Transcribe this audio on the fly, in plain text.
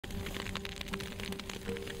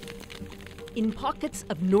In pockets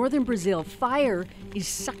of northern Brazil, fire is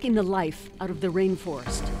sucking the life out of the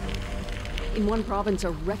rainforest. In one province,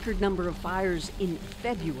 a record number of fires in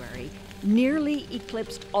February nearly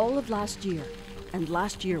eclipsed all of last year, and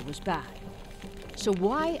last year was bad. So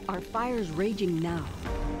why are fires raging now?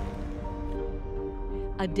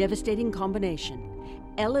 A devastating combination: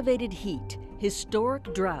 elevated heat,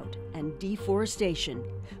 historic drought, and deforestation,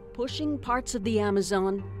 pushing parts of the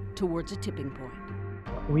Amazon towards a tipping point.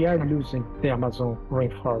 We are losing the Amazon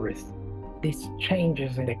rainforest. These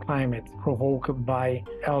changes in the climate provoked by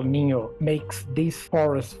El Niño makes this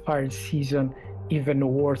forest fire season even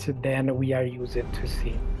worse than we are used to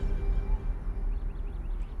see.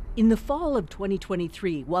 In the fall of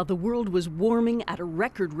 2023, while the world was warming at a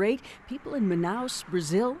record rate, people in Manaus,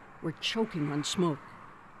 Brazil, were choking on smoke.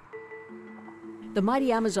 The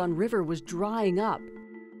mighty Amazon River was drying up.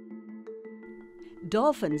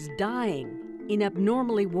 Dolphins dying in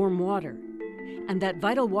abnormally warm water. And that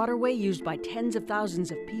vital waterway used by tens of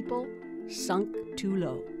thousands of people sunk too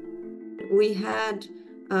low. We had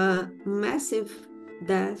a massive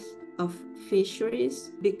death of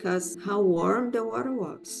fisheries because how warm the water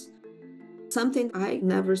was. Something I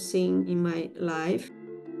never seen in my life.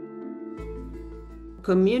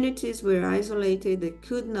 Communities were isolated, they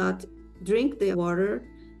could not drink the water,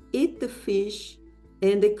 eat the fish,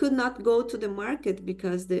 and they could not go to the market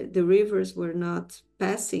because the rivers were not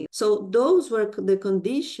passing. So those were the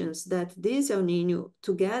conditions that this El Niño,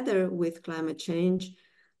 together with climate change,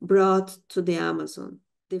 brought to the Amazon.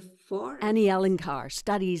 Annie Alencar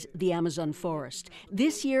studies the Amazon forest.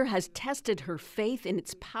 This year has tested her faith in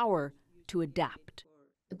its power to adapt.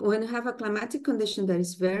 When you have a climatic condition that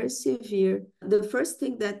is very severe, the first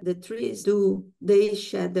thing that the trees do, they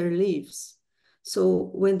shed their leaves. So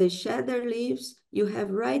when they shed their leaves, you have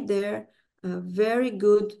right there a very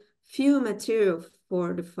good fuel material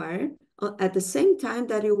for the fire. At the same time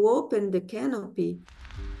that you open the canopy.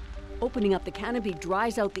 Opening up the canopy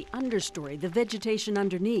dries out the understory, the vegetation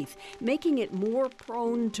underneath, making it more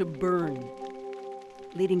prone to burn,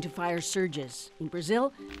 leading to fire surges in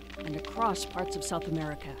Brazil and across parts of South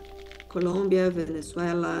America. Colombia,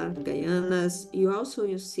 Venezuela, Guyanas,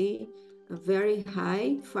 you see very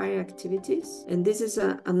high fire activities. And this is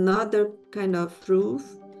another kind of proof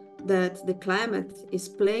that the climate is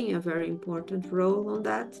playing a very important role on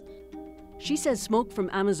that. She says smoke from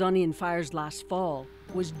Amazonian fires last fall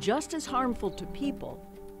was just as harmful to people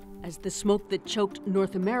as the smoke that choked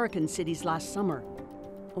North American cities last summer.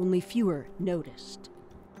 Only fewer noticed.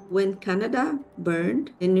 When Canada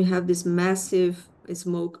burned and you have this massive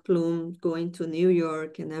smoke plume going to New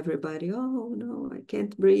York and everybody, oh no, I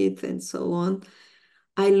can't breathe and so on.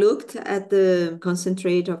 I looked at the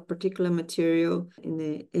concentrate of particulate material in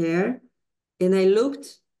the air and I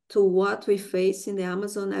looked to what we face in the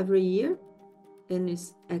Amazon every year and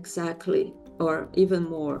it's exactly or even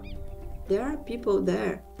more. There are people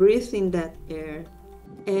there breathing that air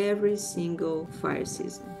every single fire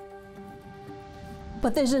season.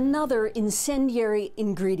 But there's another incendiary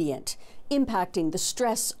ingredient impacting the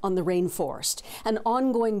stress on the rainforest, an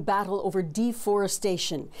ongoing battle over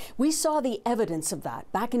deforestation. We saw the evidence of that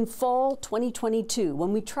back in fall 2022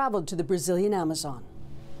 when we traveled to the Brazilian Amazon.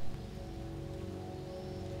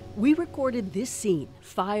 We recorded this scene,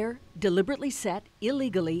 fire deliberately set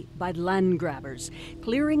illegally by land grabbers,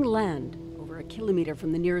 clearing land over a kilometer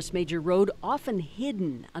from the nearest major road, often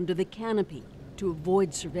hidden under the canopy to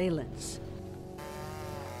avoid surveillance.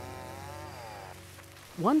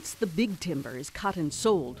 Once the big timber is cut and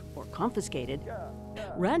sold or confiscated,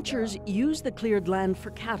 ranchers use the cleared land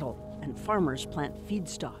for cattle and farmers plant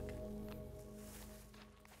feedstock.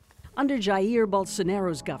 Under Jair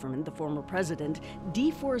Bolsonaro's government, the former president,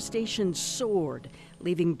 deforestation soared,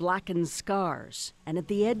 leaving blackened scars, and at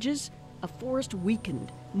the edges, a forest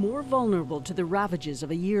weakened, more vulnerable to the ravages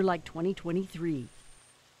of a year like 2023.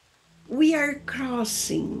 We are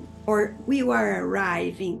crossing, or we are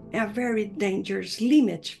arriving at a very dangerous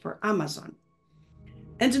limit for Amazon.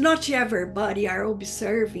 And not everybody are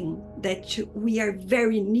observing that we are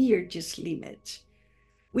very near this limit.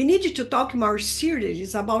 We need to talk more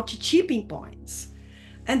seriously about tipping points.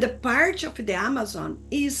 And the part of the Amazon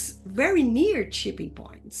is very near tipping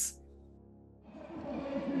points.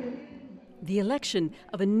 The election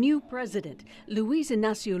of a new president, Luiz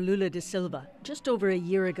Inácio Lula da Silva, just over a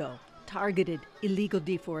year ago, targeted illegal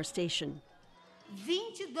deforestation.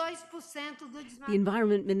 The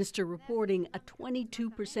environment minister reporting a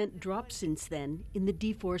 22% drop since then in the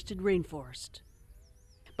deforested rainforest.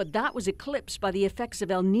 But that was eclipsed by the effects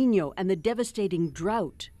of El Niño and the devastating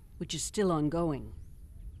drought, which is still ongoing.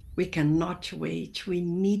 We cannot wait. We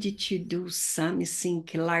need to do something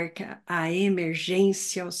like an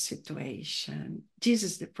emergency situation. This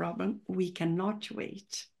is the problem. We cannot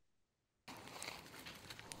wait.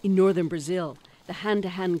 In northern Brazil, the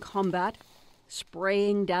hand-to-hand combat,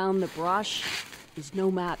 spraying down the brush, is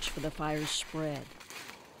no match for the fire's spread.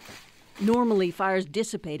 Normally, fires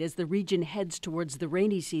dissipate as the region heads towards the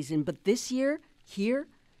rainy season, but this year, here,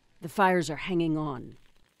 the fires are hanging on.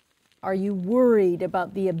 Are you worried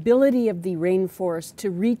about the ability of the rainforest to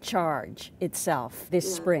recharge itself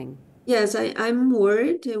this spring? Yes, I'm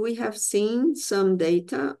worried. We have seen some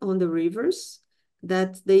data on the rivers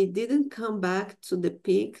that they didn't come back to the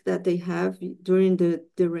peak that they have during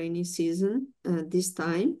the rainy season this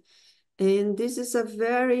time. And this is a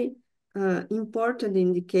very important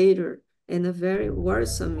indicator and a very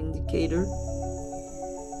worrisome indicator.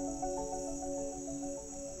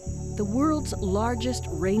 The world's largest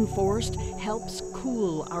rainforest helps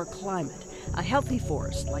cool our climate. A healthy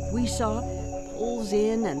forest, like we saw, pulls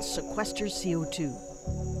in and sequesters CO2.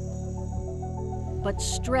 But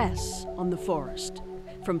stress on the forest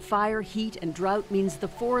from fire, heat, and drought means the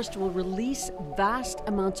forest will release vast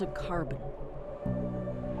amounts of carbon.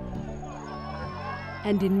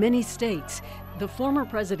 And in many states, the former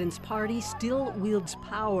president's party still wields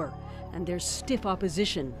power, and there's stiff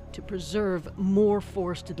opposition to preserve more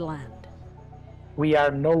forested land. We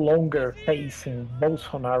are no longer facing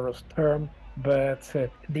Bolsonaro's term, but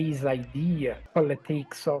this idea,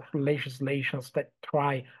 politics of legislations that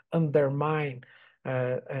try undermine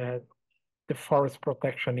the forest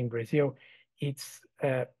protection in Brazil, it's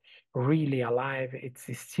really alive. It's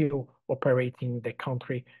still operating in the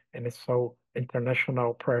country, and so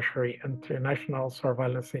international pressure, international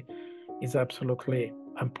surveillance is absolutely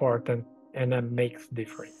important and makes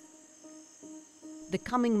difference. The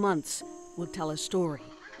coming months will tell a story.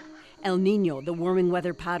 El Niño, the warming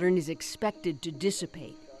weather pattern, is expected to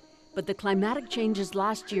dissipate. But the climatic changes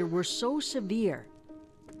last year were so severe,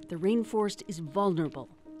 the rainforest is vulnerable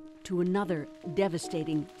to another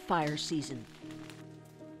devastating fire season.